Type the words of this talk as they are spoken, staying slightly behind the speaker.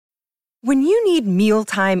When you need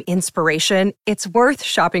mealtime inspiration, it's worth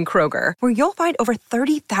shopping Kroger, where you'll find over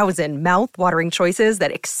 30,000 mouth-watering choices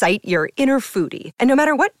that excite your inner foodie. And no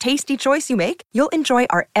matter what tasty choice you make, you'll enjoy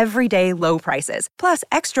our everyday low prices, plus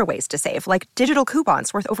extra ways to save, like digital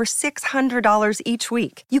coupons worth over $600 each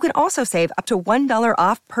week. You can also save up to $1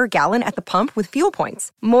 off per gallon at the pump with fuel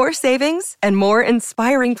points. More savings and more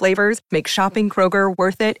inspiring flavors make shopping Kroger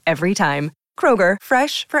worth it every time. Kroger,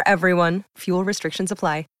 fresh for everyone. Fuel restrictions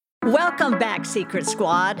apply. Welcome back, Secret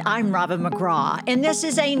Squad. I'm Robin McGraw, and this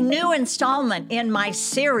is a new installment in my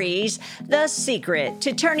series, The Secret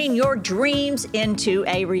to Turning Your Dreams into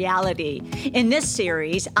a Reality. In this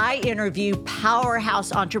series, I interview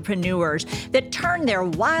powerhouse entrepreneurs that turn their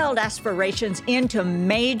wild aspirations into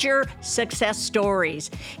major success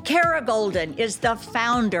stories. Kara Goldin is the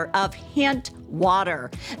founder of Hint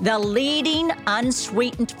Water, the leading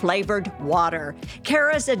unsweetened flavored water.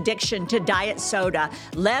 Kara's addiction to diet soda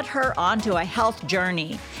led her onto a health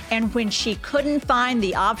journey. And when she couldn't find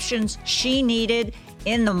the options she needed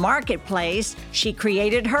in the marketplace, she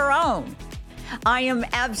created her own. I am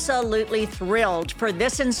absolutely thrilled for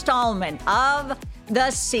this installment of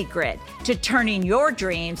The Secret to Turning Your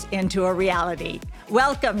Dreams into a Reality.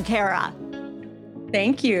 Welcome, Kara.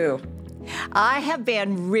 Thank you. I have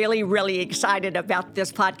been really excited about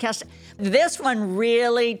this podcast. This one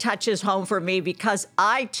really touches home for me because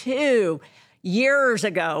I, too, years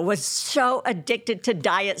ago, was so addicted to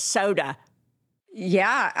diet soda.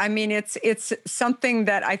 Yeah, I mean, it's something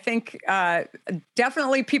that I think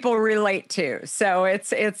definitely people relate to. So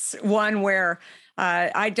it's one where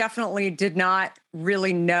I definitely did not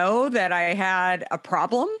really know that I had a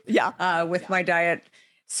problem with my diet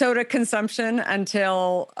soda consumption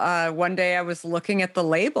until one day I was looking at the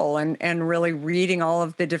label and really reading all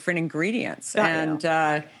of the different ingredients and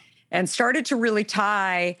started to really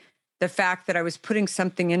tie the fact that I was putting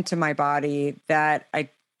something into my body that I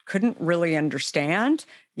couldn't really understand,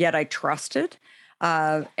 yet I trusted.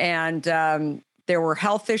 There were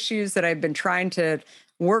health issues that I've been trying to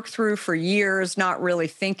work through for years, not really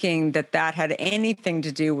thinking that that had anything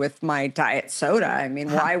to do with my diet soda. I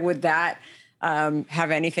mean, why would that have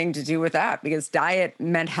anything to do with that? Because diet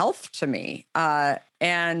meant health to me.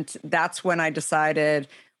 And that's when I decided,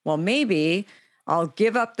 well, maybe I'll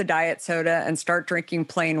give up the diet soda and start drinking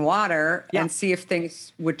plain water and see if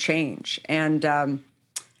things would change. And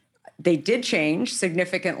they did change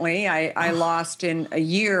significantly. I lost in a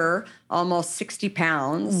year almost 60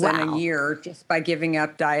 pounds in a year just by giving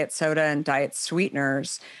up diet soda and diet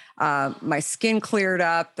sweeteners. My skin cleared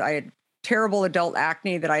up. I had terrible adult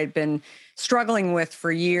acne that I had been struggling with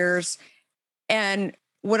for years. And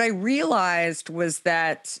what I realized was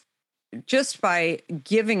that just by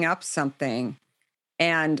giving up something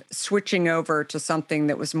and switching over to something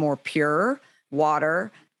that was more pure,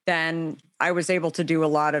 water, then I was able to do a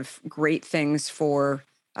lot of great things for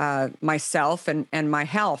myself and my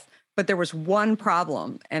health. But there was one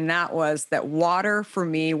problem, and that was that water for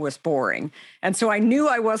me was boring. And so I knew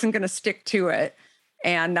I wasn't going to stick to it.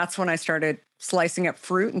 And that's when I started slicing up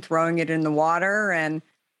fruit and throwing it in the water and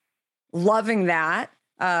loving that.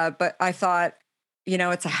 But I thought,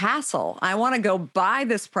 it's a hassle. I want to go buy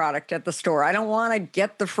this product at the store. I don't want to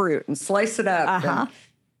get the fruit and slice it up and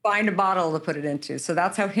find a bottle to put it into. So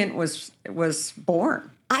that's how Hint was born.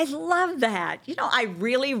 I love that. I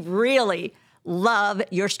really love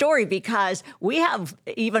your story because we have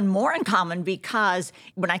even more in common because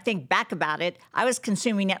when I think back about it, I was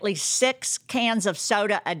consuming at least 6 cans of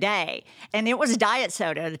soda a day. And it was diet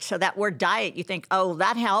soda. So that word diet, you think, oh,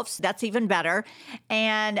 that helps. That's even better.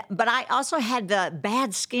 But I also had the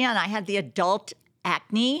bad skin. I had the adult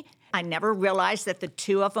acne. I never realized that the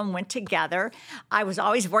two of them went together. I was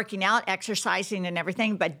always working out, exercising and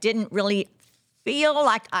everything, but didn't really feel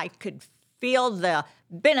like I could feel the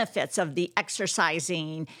benefits of the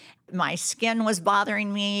exercising. My skin was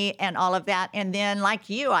bothering me and all of that. And then like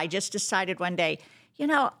you, I just decided one day,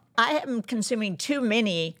 I am consuming too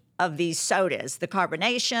many of these sodas, the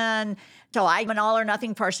carbonation. So I'm an all or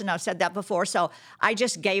nothing person. I've said that before. So I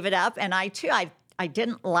just gave it up. And I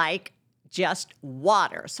didn't like just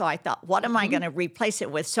water. So I thought, what am I going to replace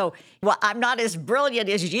it with? So I'm not as brilliant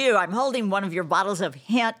as you. I'm holding one of your bottles of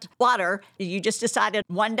Hint water. You just decided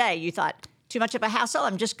one day, you thought, too much of a hassle.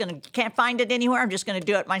 Can't find it anywhere. I'm just going to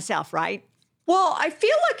do it myself, right? Well, I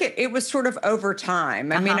feel like it was sort of over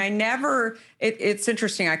time. I mean, it's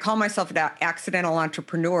interesting. I call myself an accidental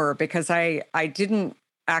entrepreneur because I didn't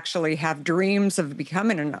actually have dreams of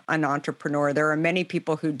becoming an entrepreneur. There are many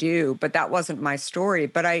people who do, but that wasn't my story.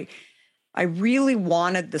 But I really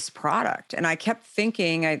wanted this product. And I kept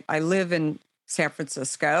thinking, I live in San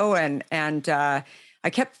Francisco and I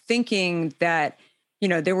kept thinking that,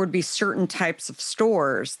 there would be certain types of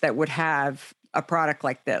stores that would have a product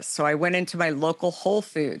like this. So I went into my local Whole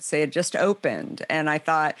Foods. They had just opened. And I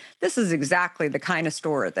thought, this is exactly the kind of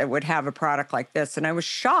store that would have a product like this. And I was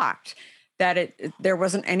shocked that there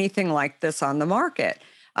wasn't anything like this on the market.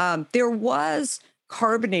 There was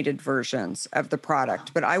carbonated versions of the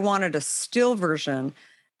product, but I wanted a still version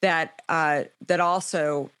that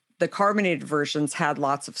also the carbonated versions had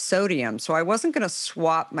lots of sodium. So I wasn't going to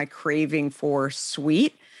swap my craving for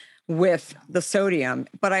sweet with the sodium,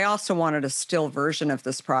 but I also wanted a still version of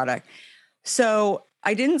this product. So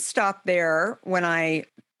I didn't stop there when I,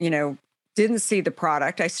 didn't see the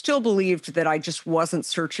product. I still believed that I just wasn't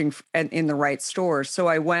searching in the right stores. So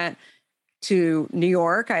I went to New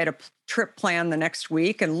York. I had a trip planned the next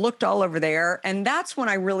week and looked all over there. And that's when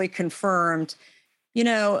I really confirmed,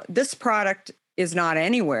 this product is not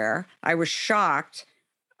anywhere. I was shocked.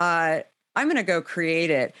 I'm going to go create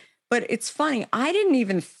it. But it's funny, I didn't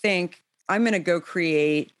even think I'm going to go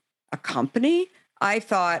create a company. I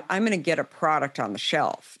thought I'm going to get a product on the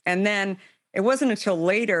shelf. And then it wasn't until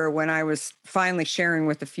later when I was finally sharing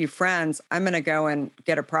with a few friends, I'm going to go and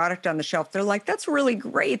get a product on the shelf. They're like, that's really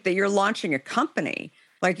great that you're launching a company.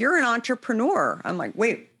 Like, you're an entrepreneur. I'm like,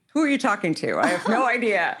 wait, who are you talking to? I have no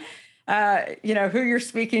idea, who you're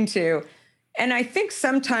speaking to. And I think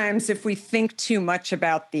sometimes if we think too much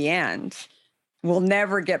about the end, we'll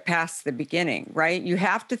never get past the beginning, right? You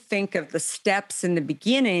have to think of the steps in the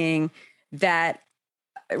beginning that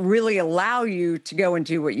really allow you to go and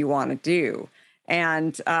do what you want to do.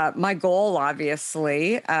 And my goal,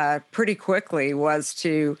 obviously, pretty quickly was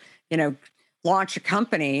to, launch a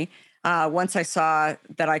company once I saw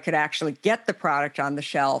that I could actually get the product on the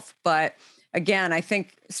shelf. But again, I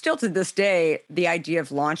think still to this day, the idea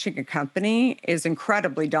of launching a company is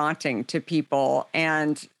incredibly daunting to people.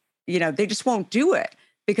 And they just won't do it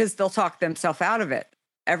because they'll talk themselves out of it.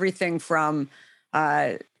 Everything from,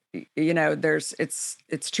 it's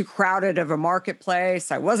too crowded of a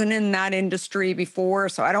marketplace. I wasn't in that industry before,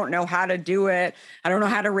 so I don't know how to do it. I don't know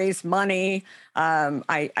how to raise money.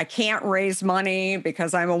 I can't raise money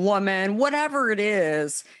because I'm a woman. Whatever it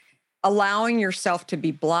is, allowing yourself to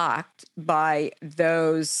be blocked by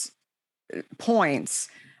those points,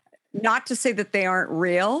 not to say that they aren't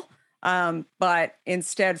real, but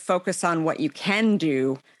instead focus on what you can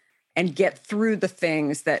do and get through the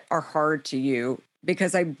things that are hard to you.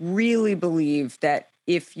 Because I really believe that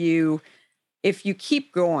if you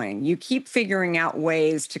keep going, you keep figuring out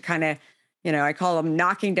ways to kind of, I call them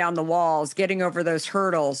knocking down the walls, getting over those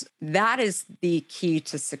hurdles, that is the key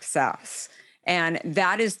to success. And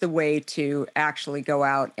that is the way to actually go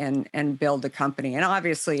out and build a company. And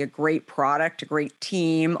obviously a great product, a great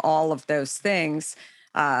team, all of those things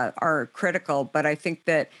are critical. But I think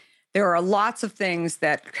that there are lots of things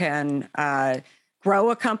that can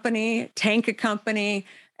grow a company, tank a company.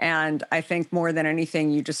 And I think more than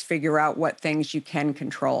anything, you just figure out what things you can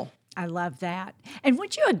control. I love that. And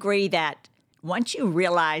would you agree that once you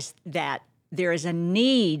realize that there is a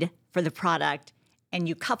need for the product and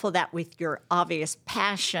you couple that with your obvious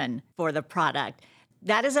passion for the product,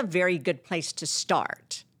 that is a very good place to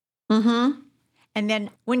start? Mm-hmm. And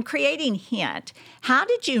then when creating Hint, how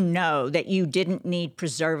did you know that you didn't need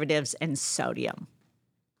preservatives and sodium?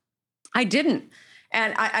 I didn't.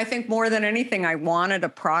 And I think more than anything, I wanted a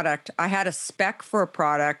product. I had a spec for a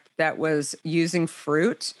product that was using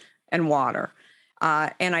fruit and water.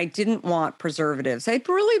 And I didn't want preservatives. I'd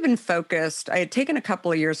really been focused. I had taken a couple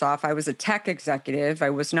of years off. I was a tech executive.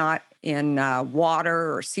 I was not in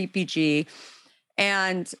water or CPG.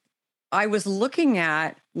 And I was looking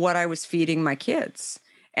at what I was feeding my kids.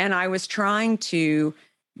 And I was trying to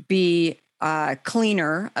be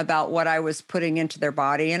cleaner about what I was putting into their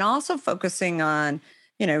body, and also focusing on,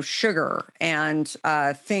 sugar and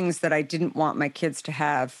things that I didn't want my kids to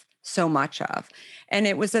have so much of. And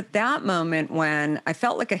it was at that moment when I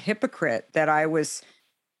felt like a hypocrite that I was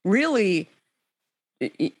really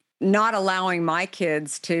not allowing my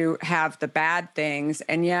kids to have the bad things.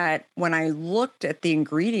 And yet when I looked at the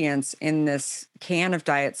ingredients in this can of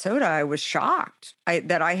diet soda, I was shocked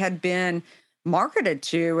that I had been marketed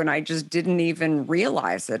to, and I just didn't even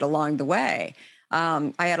realize it along the way.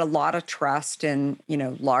 I had a lot of trust in,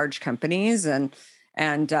 large companies and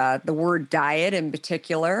the word diet in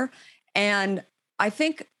particular. And I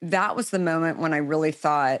think that was the moment when I really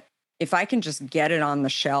thought, if I can just get it on the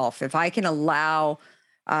shelf, if I can allow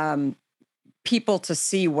people to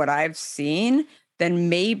see what I've seen, then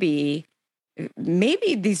maybe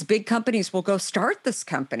these big companies will go start this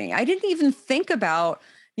company. I didn't even think about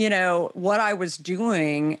what I was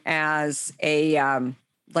doing as a,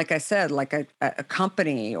 like I said, like a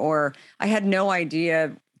company, or I had no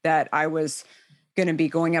idea that I was going to be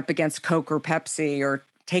going up against Coke or Pepsi or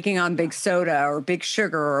taking on Big Soda or Big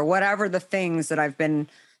Sugar or whatever the things that I've been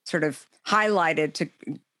sort of highlighted to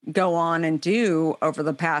go on and do over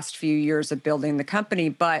the past few years of building the company.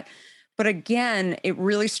 But again, it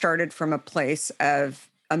really started from a place of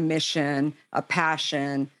a mission, a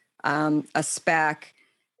passion, a spec.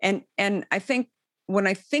 And I think when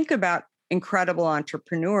I think about incredible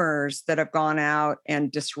entrepreneurs that have gone out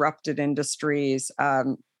and disrupted industries,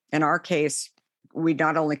 in our case, we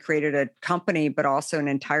not only created a company, but also an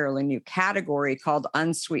entirely new category called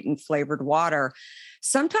unsweetened flavored water.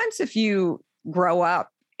 Sometimes if you grow up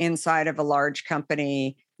inside of a large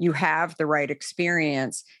company, you have the right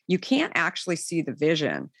experience, you can't actually see the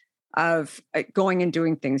vision of going and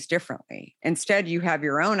doing things differently. Instead, you have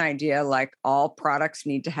your own idea, like all products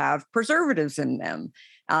need to have preservatives in them,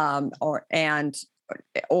 or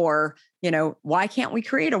why can't we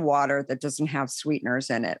create a water that doesn't have sweeteners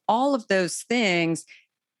in it? All of those things.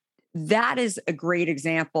 That is a great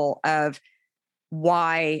example of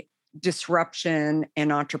why disruption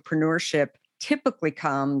and entrepreneurship typically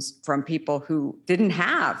comes from people who didn't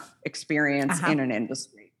have experience in an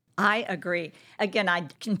industry. I agree. Again, I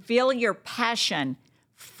can feel your passion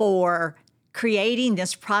for creating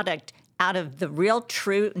this product out of the real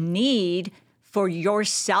true need for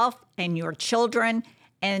yourself and your children,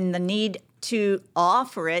 and the need to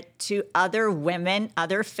offer it to other women,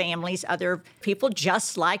 other families, other people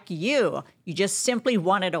just like you. You just simply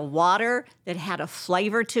wanted a water that had a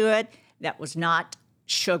flavor to it that was not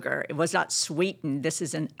sugar. It was not sweetened. This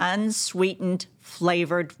is an unsweetened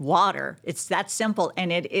flavored water. It's that simple.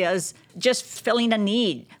 And it is just filling a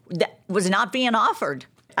need that was not being offered.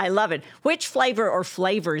 I love it. Which flavor or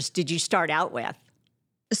flavors did you start out with?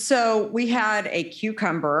 So we had a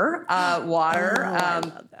cucumber water,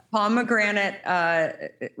 pomegranate.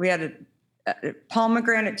 We had a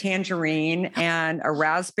pomegranate tangerine and a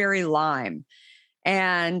raspberry lime,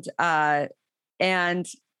 and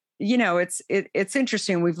it's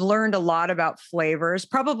interesting. We've learned a lot about flavors.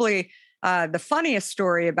 Probably the funniest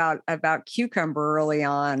story about cucumber early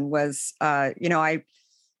on was, I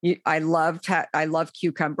love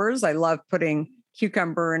cucumbers. I love putting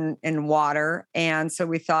cucumber in water. And so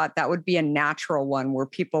we thought that would be a natural one where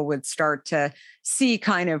people would start to see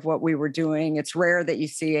kind of what we were doing. It's rare that you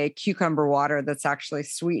see a cucumber water that's actually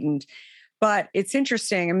sweetened, but it's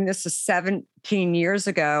interesting. I mean, this is 17 years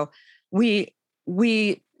ago. We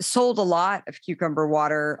sold a lot of cucumber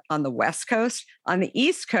water on the West Coast. On the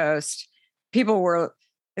East Coast, people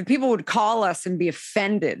would call us and be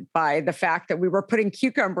offended by the fact that we were putting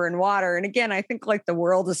cucumber in water. And again, I think like the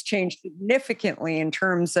world has changed significantly in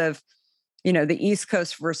terms of, the East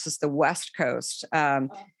Coast versus the West Coast.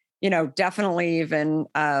 Definitely even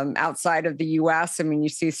outside of the US. I mean, you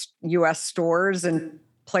see US stores in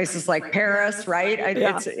places like Paris, right?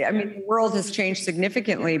 The world has changed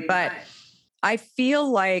significantly, but I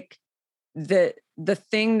feel like the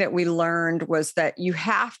thing that we learned was that you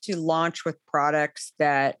have to launch with products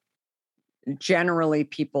that generally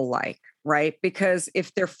people like, right? Because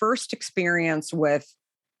if their first experience with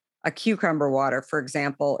a cucumber water, for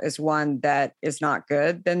example, is one that is not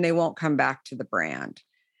good, then they won't come back to the brand.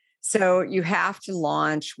 So you have to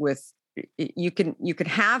launch with, you can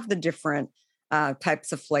have the different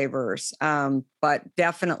types of flavors, but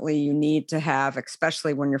definitely you need to have,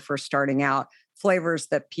 especially when you're first starting out, flavors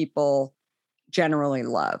that people generally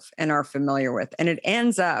love and are familiar with. And it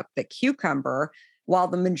ends up that cucumber, while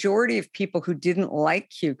the majority of people who didn't like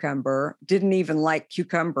cucumber didn't even like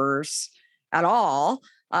cucumbers at all,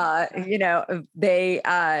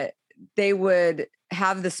 they would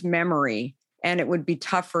have this memory, and it would be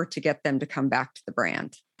tougher to get them to come back to the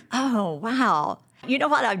brand. Oh, wow. You know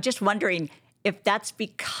what? I'm just wondering if that's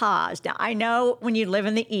because, now I know when you live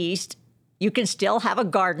in the East, you can still have a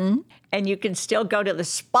garden and you can still go to the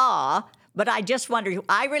spa, but I just wonder,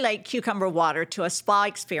 I relate cucumber water to a spa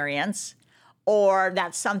experience, or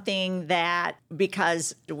that's something that,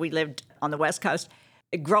 because we lived on the West Coast,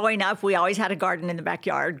 growing up, we always had a garden in the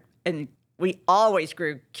backyard and we always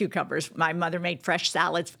grew cucumbers. My mother made fresh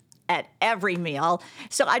salads at every meal.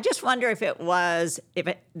 So I just wonder if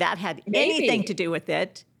that had anything to do with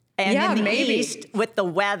it. And in the East, with the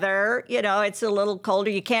weather, it's a little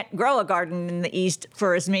colder. You can't grow a garden in the East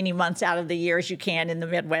for as many months out of the year as you can in the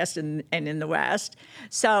Midwest and in the West.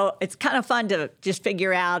 So it's kind of fun to just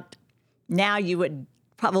figure out. Now you would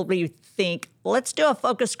probably think, well, let's do a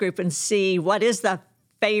focus group and see what is the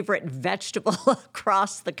favorite vegetable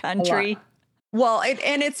across the country. Well,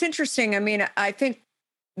 and it's interesting. I mean, I think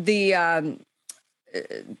the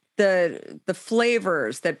the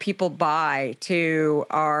flavors that people buy too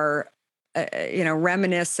are,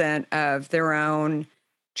 reminiscent of their own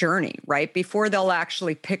journey, right? Before they'll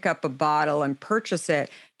actually pick up a bottle and purchase it,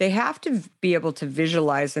 they have to be able to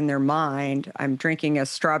visualize in their mind. I'm drinking a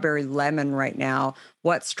strawberry lemon right now,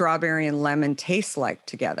 what strawberry and lemon tastes like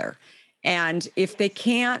together. And if they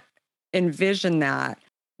can't envision that,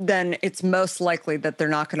 then it's most likely that they're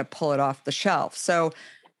not going to pull it off the shelf. So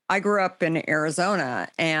I grew up in Arizona,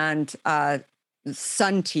 and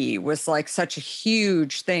sun tea was like such a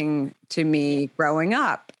huge thing to me growing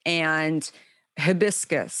up. And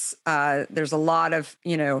hibiscus, there's a lot of,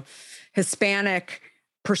 Hispanic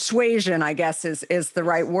persuasion, I guess is the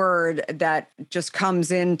right word, that just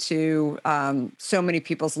comes into so many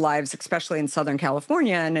people's lives, especially in Southern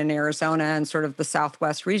California and in Arizona and sort of the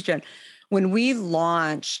Southwest region. When we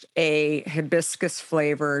launched a hibiscus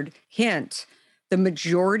flavored hint, the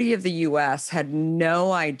majority of the US had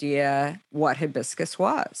no idea what hibiscus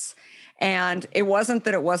was. And it wasn't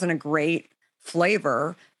that it wasn't a great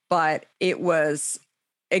flavor, but it was,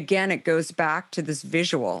 again, it goes back to this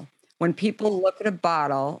visual. When people look at a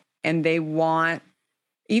bottle and they want,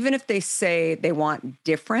 even if they say they want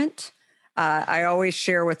different, I always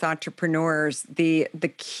share with entrepreneurs, the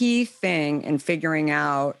key thing in figuring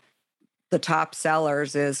out the top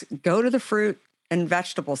sellers is go to the fruit and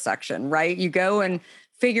vegetable section, right? You go and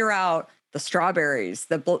figure out the strawberries,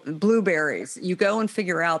 the blueberries. You go and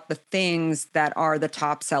figure out the things that are the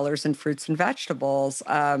top sellers in fruits and vegetables,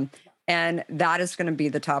 and that is going to be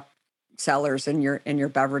the top sellers in your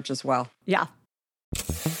beverage as well. Yeah.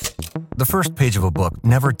 The first page of a book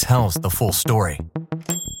never tells the full story.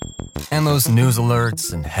 And those news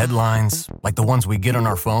alerts and headlines, like the ones we get on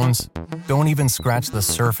our phones, don't even scratch the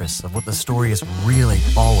surface of what the story is really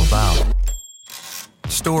all about.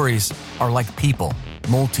 Stories are like people,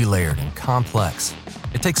 multi-layered and complex.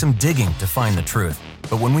 It takes some digging to find the truth,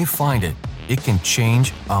 but when we find it, it can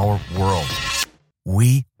change our world.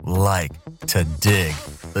 We like to dig.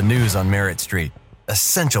 The news on Merritt Street.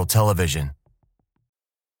 Essential television.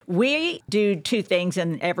 We do two things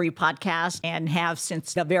in every podcast and have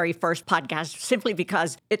since the very first podcast, simply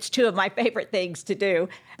because it's two of my favorite things to do.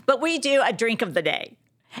 But we do a drink of the day,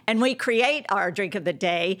 and we create our drink of the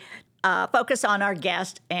day, focus on our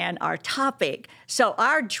guest and our topic. So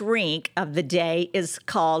our drink of the day is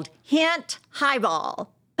called Hint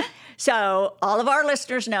Highball. So all of our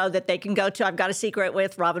listeners know that they can go to I've Got a Secret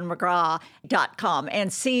with RobinMcGraw.com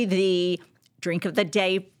and see the drink of the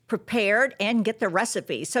day prepared and get the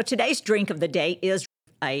recipe. So today's drink of the day is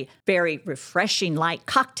a very refreshing light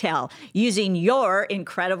cocktail using your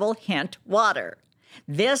incredible Hint water.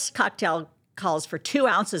 This cocktail calls for 2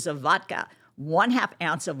 ounces of vodka, 1/2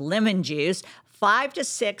 ounce of lemon juice, 5 to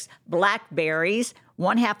 6 blackberries,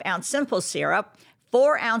 1/2 ounce simple syrup,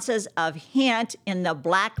 4 ounces of Hint in the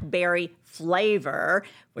blackberry flavor,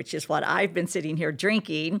 which is what I've been sitting here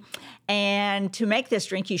drinking. And to make this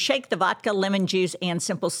drink, you shake the vodka, lemon juice, and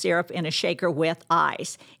simple syrup in a shaker with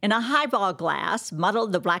ice. In a highball glass, muddle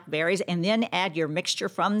the blackberries and then add your mixture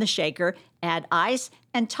from the shaker, add ice,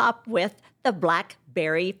 and top with the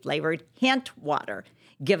blackberry flavored Hint water.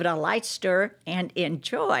 Give it a light stir and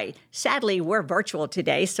enjoy. Sadly, we're virtual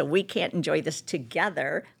today, so we can't enjoy this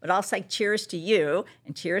together, but I'll say cheers to you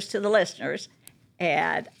and cheers to the listeners.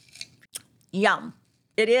 And yum.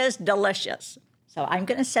 It is delicious. So I'm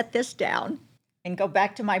going to set this down and go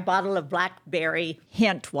back to my bottle of blackberry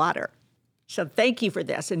Hint water. So thank you for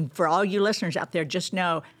this. And for all you listeners out there, just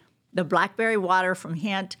know the blackberry water from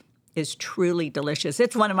Hint is truly delicious.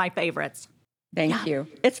 It's one of my favorites. Thank you.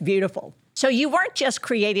 It's beautiful. So you weren't just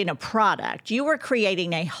creating a product, you were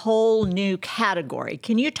creating a whole new category.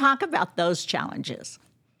 Can you talk about those challenges?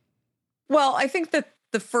 Well, I think that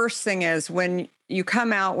the first thing is when you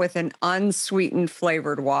come out with an unsweetened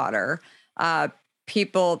flavored water, the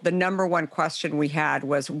number one question we had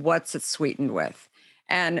was, what's it sweetened with?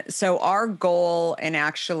 And so our goal in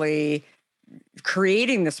actually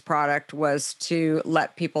creating this product was to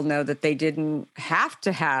let people know that they didn't have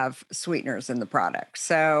to have sweeteners in the product.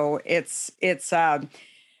 So it's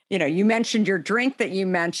you mentioned your drink that you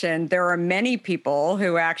mentioned. There are many people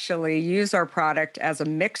who actually use our product as a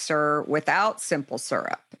mixer without simple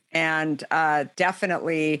syrup. And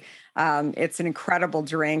definitely it's an incredible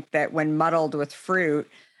drink that when muddled with fruit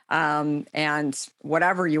and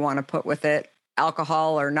whatever you want to put with it,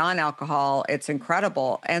 alcohol or non-alcohol, it's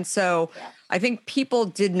incredible. And so I think people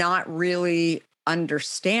did not really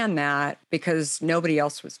understand that because nobody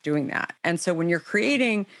else was doing that. And so when you're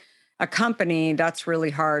creating a company, that's really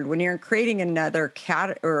hard. When you're creating another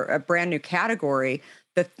or a brand new category,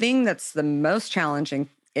 the thing that's the most challenging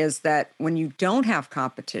is that when you don't have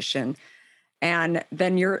competition, and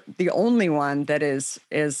then you're the only one that is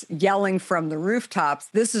yelling from the rooftops,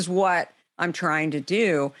 this is what I'm trying to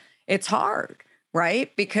do. It's hard,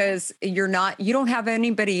 right? Because you don't have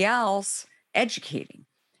anybody else educating.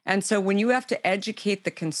 And so when you have to educate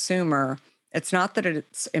the consumer, it's not that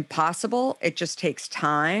it's impossible. It just takes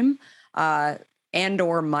time and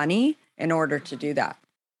or money in order to do that.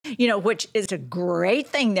 Which is a great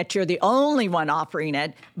thing that you're the only one offering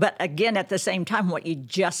it. But again, at the same time, what you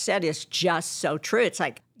just said is just so true. It's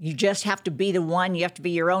like you just have to be the one. You have to be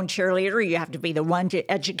your own cheerleader. You have to be the one to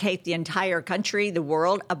educate the entire country, the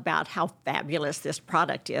world, about how fabulous this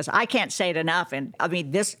product is. I can't say it enough. And I mean,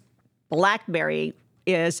 this blackberry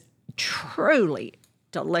is truly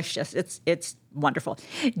delicious. It's wonderful.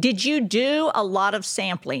 Did you do a lot of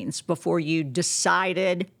samplings before you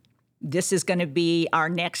decided this is going to be our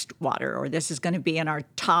next water, or this is going to be in our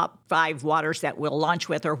top 5 waters that we'll launch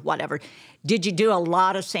with, or whatever? Did you do a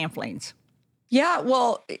lot of samplings? Yeah,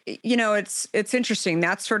 well, it's interesting.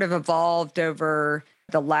 That's sort of evolved over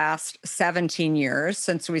the last 17 years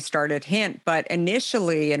since we started Hint. But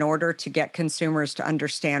initially, in order to get consumers to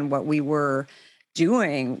understand what we were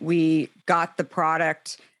doing, we got the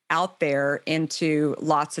product out there into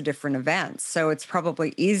lots of different events. So it's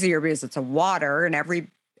probably easier because it's a water, and every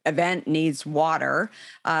event needs water,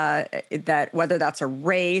 that whether that's a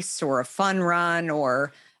race or a fun run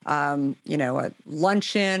or a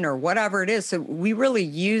luncheon or whatever it is. So we really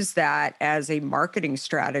use that as a marketing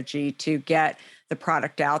strategy to get the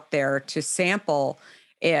product out there to sample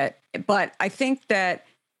it. But I think that,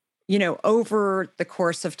 over the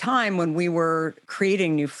course of time, when we were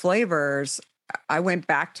creating new flavors, I went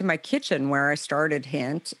back to my kitchen where I started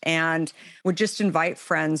Hint and would just invite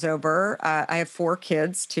friends over. I have 4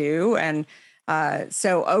 kids too. And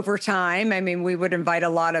so over time, we would invite a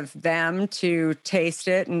lot of them to taste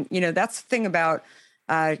it. And, that's the thing about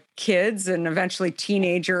kids and eventually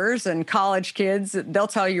teenagers and college kids. They'll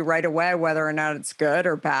tell you right away whether or not it's good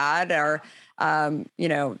or bad, or,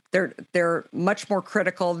 they're much more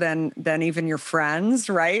critical than even your friends,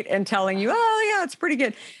 right? And telling you, oh, yeah, it's pretty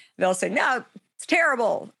good. They'll say, no, it's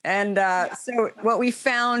terrible. And so what we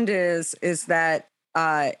found is that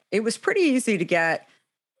it was pretty easy to get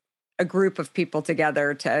a group of people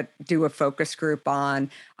together to do a focus group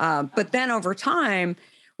on. But then over time,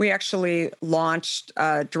 we actually launched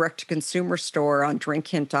a direct-to-consumer store on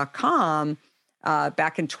drinkhint.com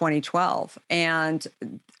back in 2012. And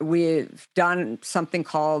we've done something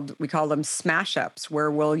we call them smash ups, where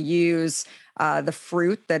we'll use the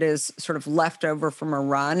fruit that is sort of left over from a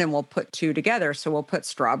run, and we'll put 2 together. So we'll put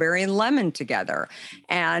strawberry and lemon together,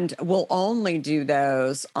 and we'll only do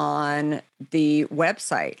those on the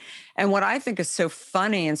website. And what I think is so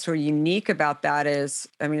funny and sort of unique about that is,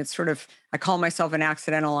 it's sort of, I call myself an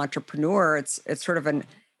accidental entrepreneur. It's sort of an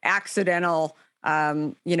accidental,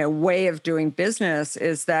 way of doing business,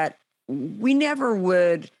 is that we never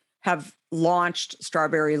would have launched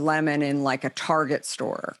strawberry lemon in like a Target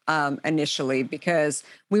store initially, because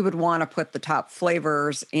we would want to put the top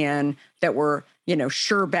flavors in that were,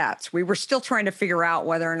 sure bets. We were still trying to figure out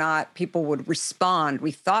whether or not people would respond.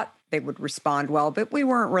 We thought they would respond well, but we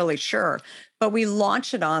weren't really sure. But we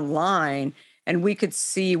launched it online, and we could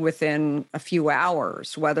see within a few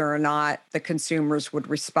hours whether or not the consumers would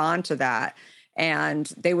respond to that. And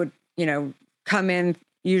they would, come in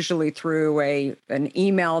usually through an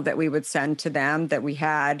email that we would send to them, that we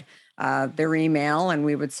had their email, and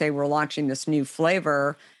we would say, we're launching this new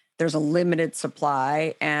flavor. There's a limited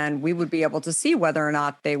supply, and we would be able to see whether or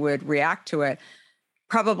not they would react to it.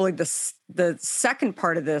 Probably the second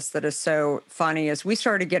part of this that is so funny is we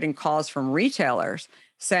started getting calls from retailers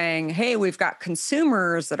saying, hey, we've got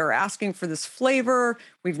consumers that are asking for this flavor.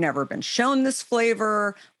 We've never been shown this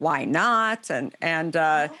flavor. Why not? And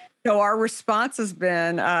so our response has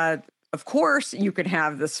been, of course, you can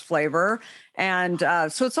have this flavor. And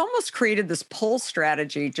so it's almost created this pull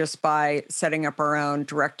strategy just by setting up our own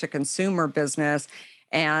direct-to-consumer business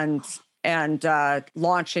and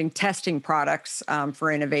launching testing products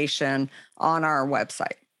for innovation on our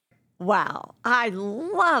website. Wow, I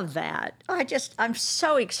love that. I'm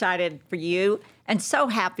so excited for you and so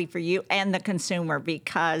happy for you and the consumer,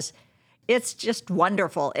 because it's just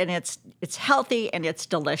wonderful, and it's healthy and it's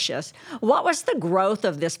delicious. What was the growth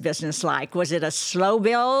of this business like? Was it a slow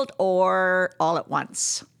build or all at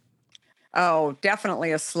once? Oh,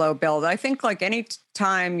 definitely a slow build. I think like any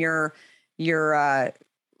time you're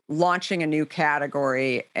launching a new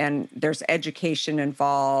category and there's education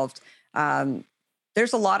involved,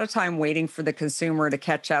 there's a lot of time waiting for the consumer to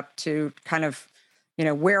catch up to kind of,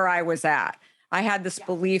 where I was at. I had this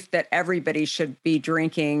belief that everybody should be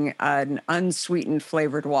drinking an unsweetened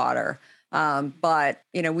flavored water. But,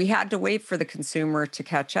 we had to wait for the consumer to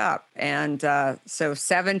catch up. And so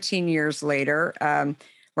 17 years later,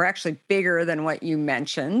 we're actually bigger than what you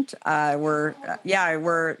mentioned. We're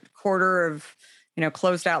quarter of,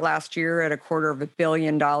 closed out last year at $250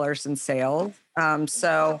 million in sales.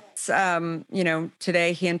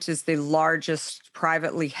 Today Hint is the largest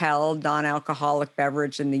privately held non-alcoholic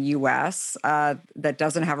beverage in the U.S. That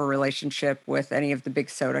doesn't have a relationship with any of the big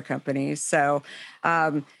soda companies. So,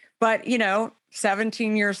 but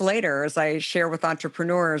 17 years later, as I share with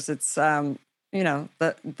entrepreneurs, it's the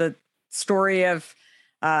story of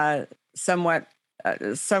somewhat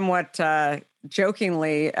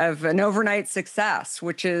jokingly of an overnight success,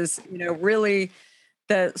 which is really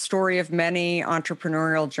the story of many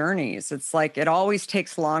entrepreneurial journeys. It's like it always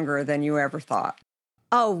takes longer than you ever thought.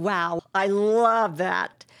 Oh, wow. I love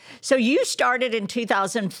that. So you started in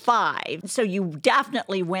 2005. So you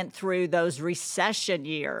definitely went through those recession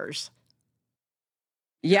years.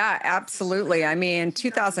 Yeah, absolutely. I mean,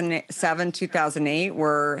 2007, 2008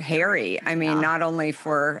 were hairy. I mean, not only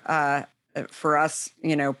for us,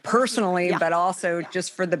 personally, but also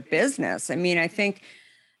just for the business. I mean, I think,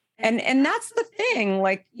 and that's the thing,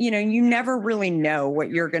 like, you never really know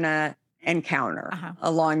what you're going to encounter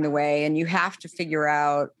along the way. And you have to figure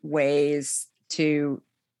out ways to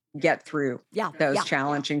get through those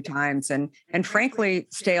challenging times and frankly,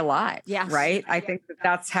 stay alive. Yes. Right. I think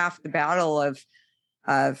that's half the battle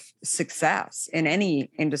of success in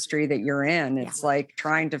any industry that you're in. It's like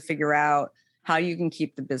trying to figure out how you can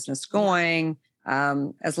keep the business going,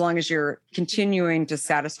 as long as you're continuing to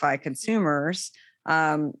satisfy consumers.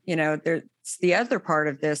 There's the other part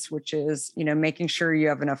of this, which is, making sure you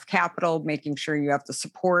have enough capital, making sure you have the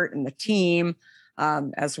support and the team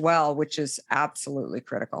as well, which is absolutely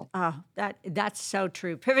critical. Oh, that's so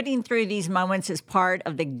true. Pivoting through these moments is part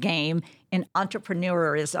of the game in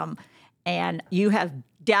entrepreneurism. And you have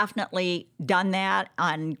definitely done that.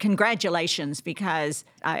 And congratulations, because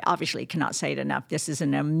I obviously cannot say it enough. This is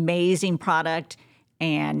an amazing product,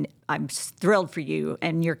 and I'm thrilled for you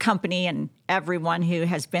and your company and everyone who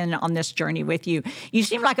has been on this journey with you. You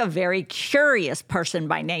seem like a very curious person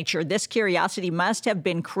by nature. This curiosity must have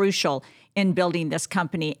been crucial in building this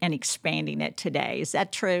company and expanding it today. Is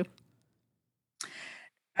that true?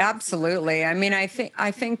 Absolutely. I mean, I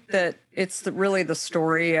think that it's really the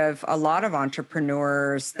story of a lot of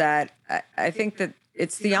entrepreneurs that I think that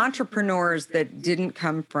it's the entrepreneurs that didn't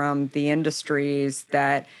come from the industries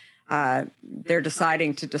that they're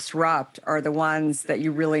deciding to disrupt are the ones that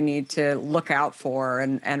you really need to look out for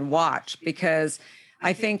and watch, because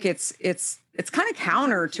I think it's kind of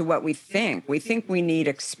counter to what we think. We think we need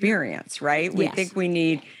experience, right? We think we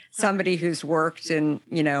need somebody who's worked in,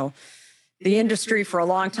 the industry for a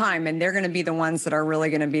long time, and they're going to be the ones that are really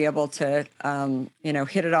going to be able to,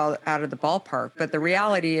 hit it all out of the ballpark. But the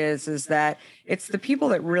reality is that it's the people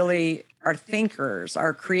that really are thinkers,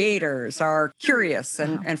 are creators, are curious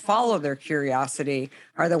and follow their curiosity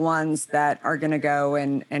are the ones that are going to go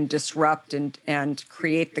and disrupt and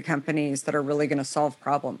create the companies that are really going to solve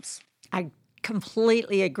problems. I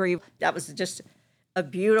completely agree. That was just a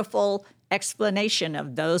beautiful explanation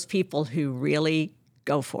of those people who really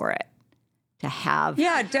go for it. To have.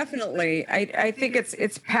 Yeah, definitely. I think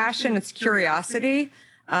it's passion, it's curiosity.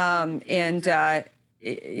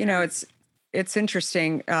 It's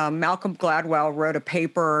interesting. Malcolm Gladwell wrote a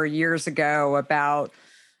paper years ago about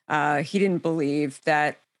he didn't believe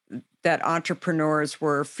that entrepreneurs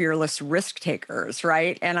were fearless risk takers,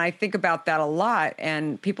 right? And I think about that a lot.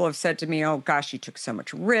 And people have said to me, oh gosh, you took so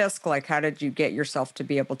much risk. Like, how did you get yourself to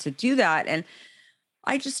be able to do that? And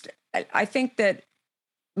I think that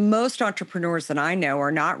most entrepreneurs that I know are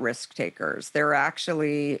not risk takers. They're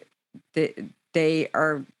actually, they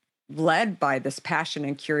are led by this passion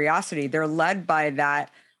and curiosity. They're led by that,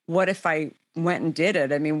 what if I went and did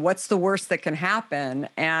it? I mean, what's the worst that can happen?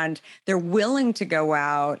 And they're willing to go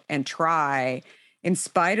out and try in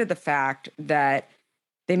spite of the fact that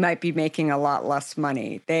they might be making a lot less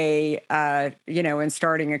money. They, in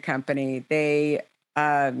starting a company, they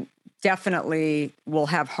definitely will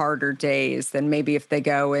have harder days than maybe if they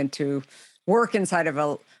go into work inside of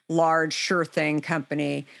a large, sure thing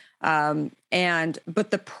company. But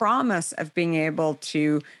the promise of being able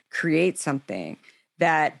to create something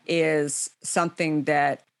that is something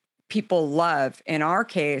that people love, in our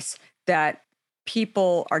case, that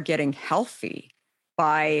people are getting healthy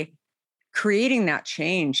by creating that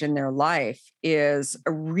change in their life, is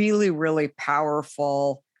a really, really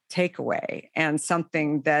powerful takeaway, and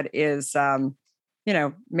something that is,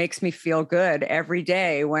 makes me feel good every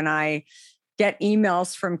day when I get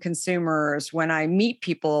emails from consumers, when I meet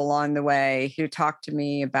people along the way who talk to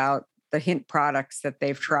me about the Hint products that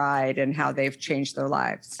they've tried and how they've changed their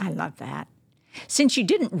lives. I love that. Since you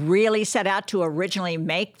didn't really set out to originally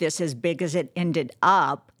make this as big as it ended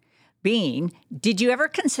up being, did you ever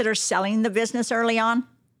consider selling the business early on?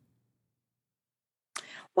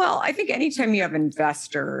 Well, I think anytime you have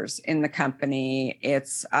investors in the company,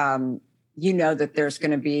 it's that there's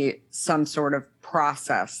going to be some sort of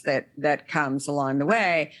process that comes along the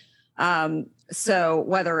way. So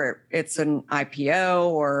whether it's an IPO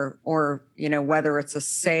or whether it's a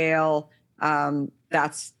sale,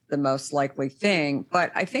 that's the most likely thing.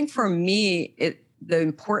 But I think for me, the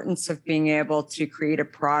importance of being able to create a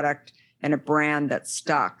product and a brand that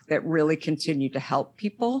stuck, that really continued to help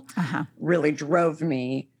people, really drove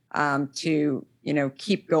me to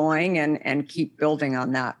keep going and keep building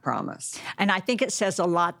on that promise. And I think it says a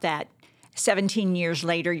lot that 17 years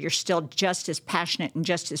later, you're still just as passionate and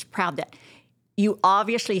just as proud that you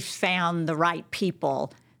obviously found the right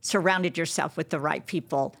people, surrounded yourself with the right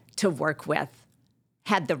people to work with,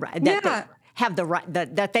 that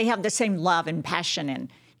they have the same love and passion and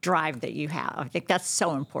drive that you have. I think that's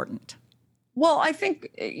so important. Well, I think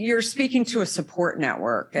you're speaking to a support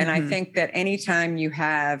network. And I think that anytime you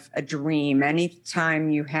have a dream, anytime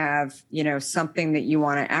you have, something that you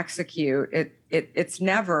want to execute, it's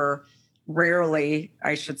rarely,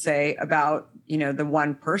 I should say, about, the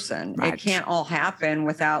one person. Right. It can't all happen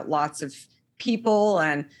without lots of people.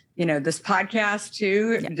 And, this podcast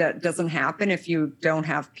too, that doesn't happen if you don't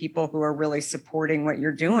have people who are really supporting what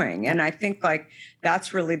you're doing. And I think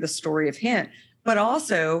that's really the story of Hint, but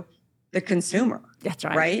also the consumer. That's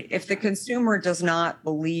right. Right? If the consumer does not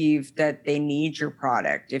believe that they need your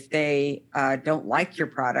product, if they don't like your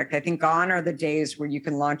product, I think gone are the days where you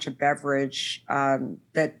can launch a beverage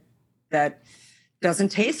that doesn't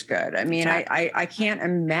taste good. I mean, right. I can't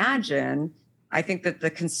imagine. I think that the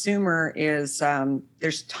consumer is,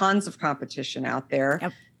 there's tons of competition out there.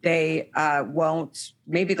 Yep. They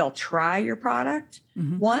maybe they'll try your product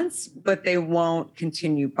once, but they won't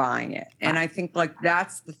continue buying it. And I think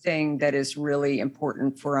that's the thing that is really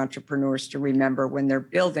important for entrepreneurs to remember when they're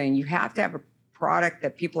building. You have to have a product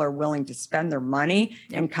that people are willing to spend their money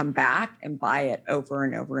and come back and buy it over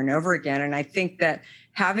and over and over again. And I think that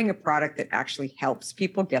having a product that actually helps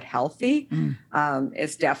people get healthy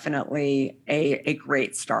is definitely a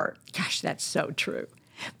great start. Gosh, that's so true.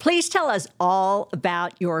 Please tell us all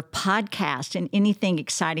about your podcast and anything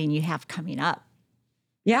exciting you have coming up.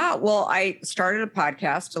 Yeah, well, I started a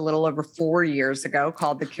podcast a little over 4 years ago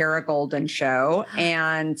called The Kara Goldin Show.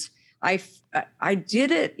 And I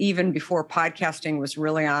did it even before podcasting was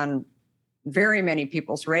really on very many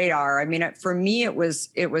people's radar. I mean, for me, it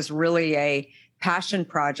was really a passion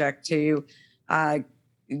project to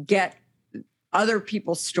get other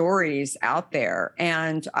people's stories out there.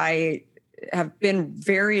 And I have been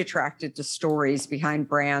very attracted to stories behind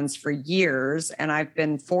brands for years. And I've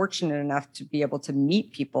been fortunate enough to be able to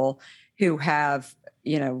meet people who have,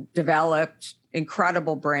 developed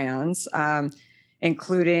incredible brands,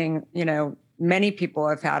 including, many people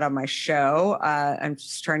I've had on my show. I'm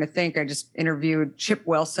just trying to think. I just interviewed Chip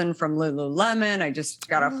Wilson from Lululemon. I just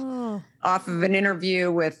got off of an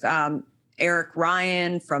interview with Eric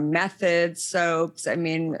Ryan from Method Soaps. I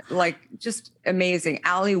mean, just amazing.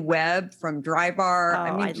 Allie Webb from Drybar.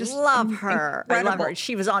 I love her. Incredible. I love her.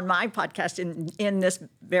 She was on my podcast in this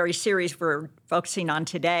very series we're focusing on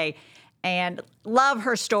today, and love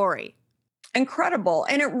her story. Incredible.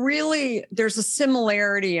 And there's a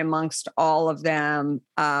similarity amongst all of them.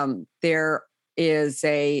 There is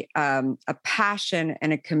a passion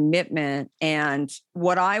and a commitment. And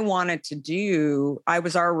what I wanted to do, I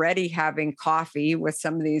was already having coffee with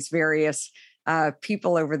some of these various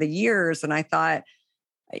people over the years. And I thought,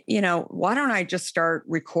 why don't I just start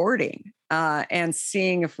recording and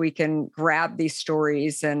seeing if we can grab these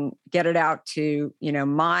stories and get it out to,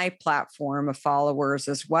 my platform of followers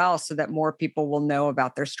as well, so that more people will know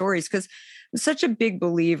about their stories. Because I'm such a big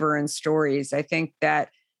believer in stories. I think that,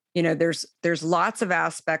 there's lots of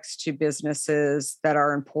aspects to businesses that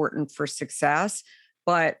are important for success.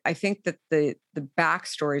 But I think that the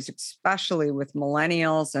backstories, especially with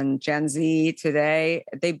millennials and Gen Z today,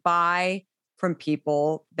 they buy from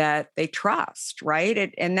people that they trust,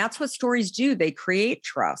 right? And that's what stories do. They create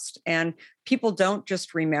trust. And people don't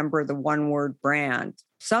just remember the one-word brand.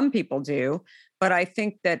 Some people do. But I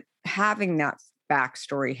think that having that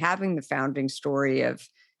backstory, having the founding story of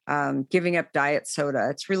giving up diet soda,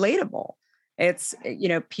 it's relatable. It's,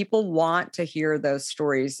 people want to hear those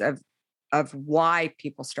stories of why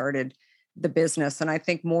people started the business. And I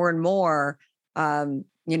think more and more,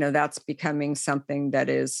 That's becoming something that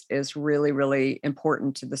is really, really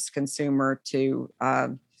important to this consumer to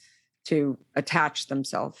attach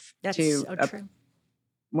themselves That's to so true.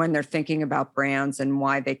 when they're thinking about brands and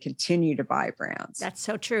why they continue to buy brands. That's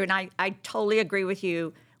so true. And I totally agree with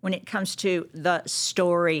you when it comes to the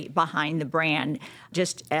story behind the brand,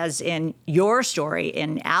 just as in your story,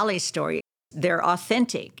 in Allie's story, they're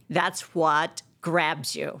authentic. That's what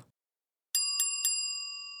grabs you.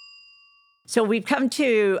 So we've come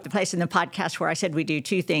to the place in the podcast where I said we do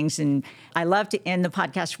two things, and I love to end the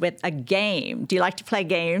podcast with a game. Do you like to play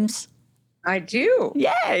games? I do.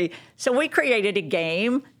 Yay. So we created a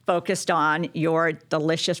game focused on your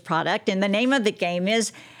delicious product, and the name of the game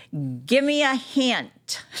is Give Me a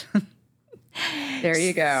Hint. There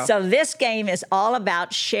you go. So this game is all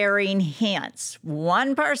about sharing hints.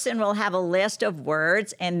 One person will have a list of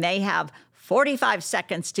words, and they have 45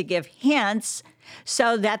 seconds to give hints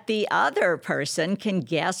so that the other person can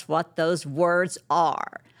guess what those words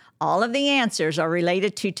are. All of the answers are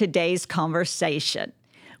related to today's conversation.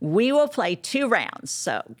 We will play 2 rounds.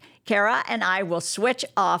 So Kara and I will switch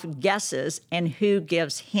off guesses and who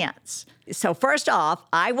gives hints. So first off,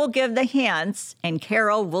 I will give the hints and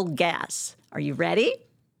Carol will guess. Are you ready?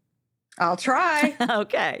 I'll try.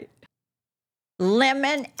 Okay.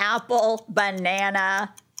 Lemon, apple,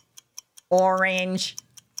 banana, orange,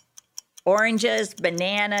 oranges,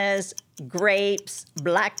 bananas, grapes,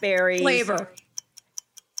 blackberries. Flavor.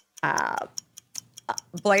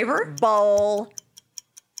 Flavor? Bowl,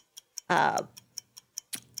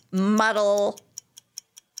 muddle.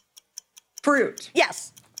 Fruit.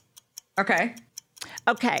 Yes. Okay.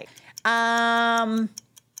 Okay.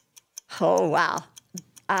 Oh, wow.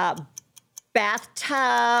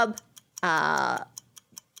 Bathtub,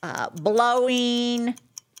 blowing,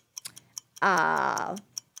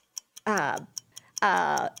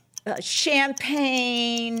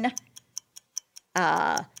 champagne,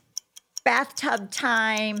 bathtub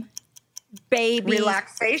time, baby.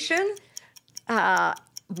 Relaxation.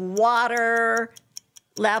 Water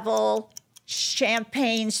level,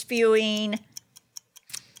 champagne spewing,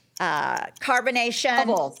 carbonation.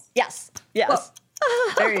 Bubbles. Yes. Well,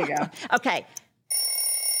 there you go. Okay.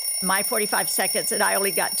 My 45 seconds, and I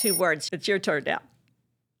only got 2 words. It's your turn now.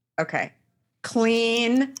 Okay.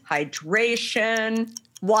 Clean, hydration,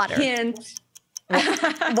 Water. hint.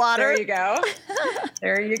 Water. There you go.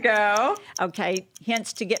 There you go. Okay.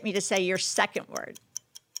 Hints to get me to say your second word.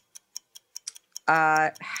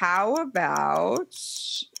 How about,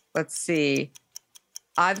 let's see.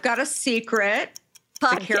 I've got a secret.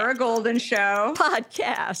 The Kara Golden Show.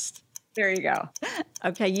 Podcast. There you go.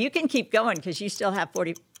 Okay. You can keep going because you still have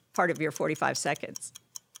part of your 45 seconds.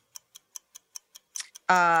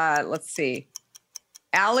 Let's see.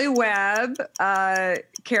 Allie Webb,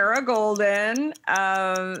 Kara Golden.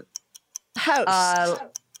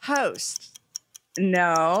 Host.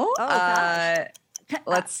 No. Oh, gosh.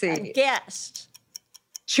 Let's see. Guest.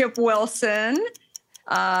 Chip Wilson.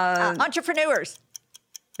 Entrepreneurs.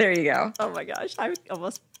 There you go. Oh my gosh, I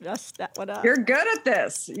almost messed that one up. You're good at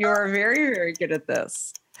this. You are very, very good at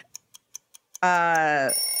this.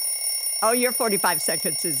 Your 45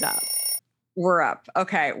 seconds is up. We're up.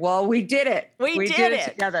 Okay. Well, we did it. We did it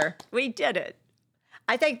together. We did it.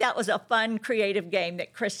 I think that was a fun, creative game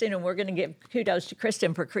that Kristen, and we're going to give kudos to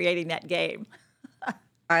Kristen for creating that game.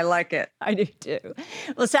 I like it. I do too.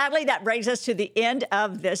 Well, sadly, that brings us to the end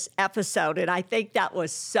of this episode. And I think that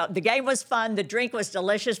was the game was fun. The drink was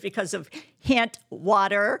delicious because of hint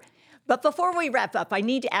water. But before we wrap up, I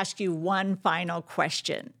need to ask you one final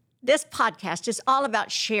question. This podcast is all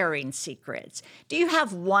about sharing secrets. Do you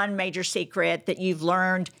have one major secret that you've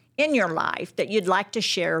learned in your life that you'd like to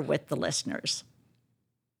share with the listeners?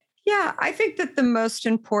 Yeah, I think that the most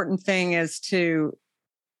important thing is to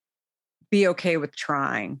be okay with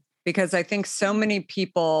trying, because I think so many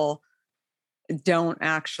people don't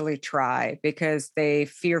actually try because they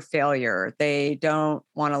fear failure. They don't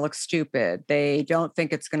want to look stupid. They don't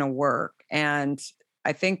think it's going to work. And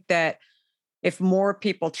I think that if more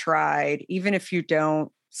people tried, even if you don't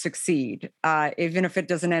succeed, even if it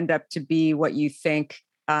doesn't end up to be what you think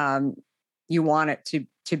you want it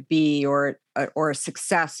to be, or a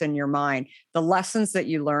success in your mind, the lessons that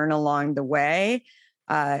you learn along the way,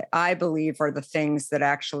 I believe, are the things that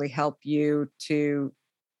actually help you to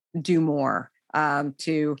do more,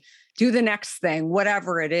 to do the next thing,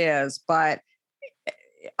 whatever it is. But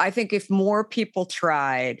I think if more people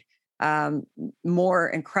tried, more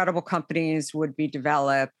incredible companies would be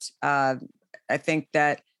developed. I think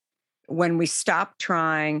that when we stop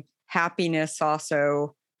trying, happiness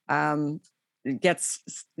also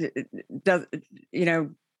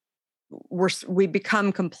we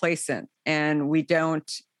become complacent and we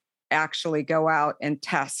don't actually go out and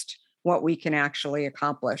test what we can actually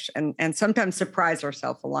accomplish and sometimes surprise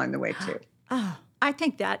ourselves along the way too. Oh, I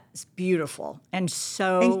think that's beautiful and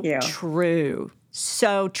so true.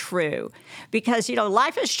 So true. Because,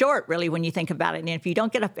 life is short, really, when you think about it. And if you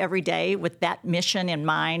don't get up every day with that mission in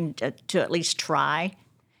mind to at least try,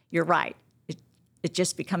 you're right. It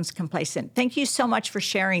just becomes complacent. Thank you so much for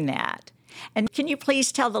sharing that. And can you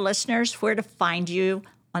please tell the listeners where to find you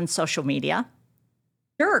on social media?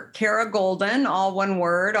 Sure. Kara Goldin, all one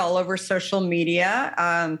word, all over social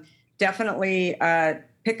media. Definitely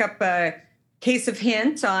pick up a case of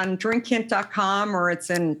Hint on drinkhint.com, or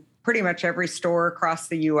it's in pretty much every store across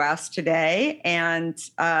the U.S. today. And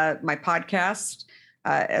my podcast,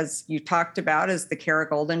 as you talked about, is The Kara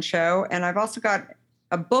Goldin Show. And I've also got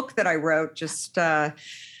a book that I wrote just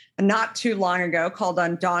not too long ago called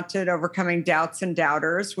Undaunted: Overcoming Doubts and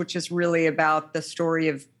Doubters, which is really about the story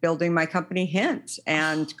of building my company Hint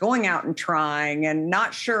and going out and trying and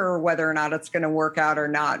not sure whether or not it's going to work out or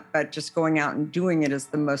not, but just going out and doing it is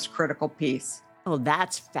the most critical piece. Oh,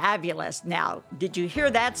 that's fabulous. Now, did you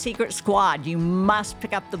hear that, Secret Squad? You must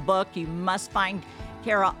pick up the book. You must find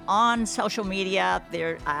Kara on social media.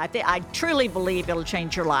 I truly believe it'll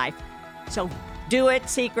change your life. So do it,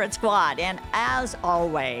 Secret Squad. And as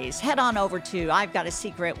always, head on over to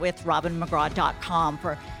I'veGotASecretWithRobinMcGraw.com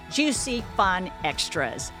for juicy, fun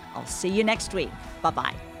extras. I'll see you next week.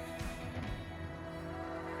 Bye-bye.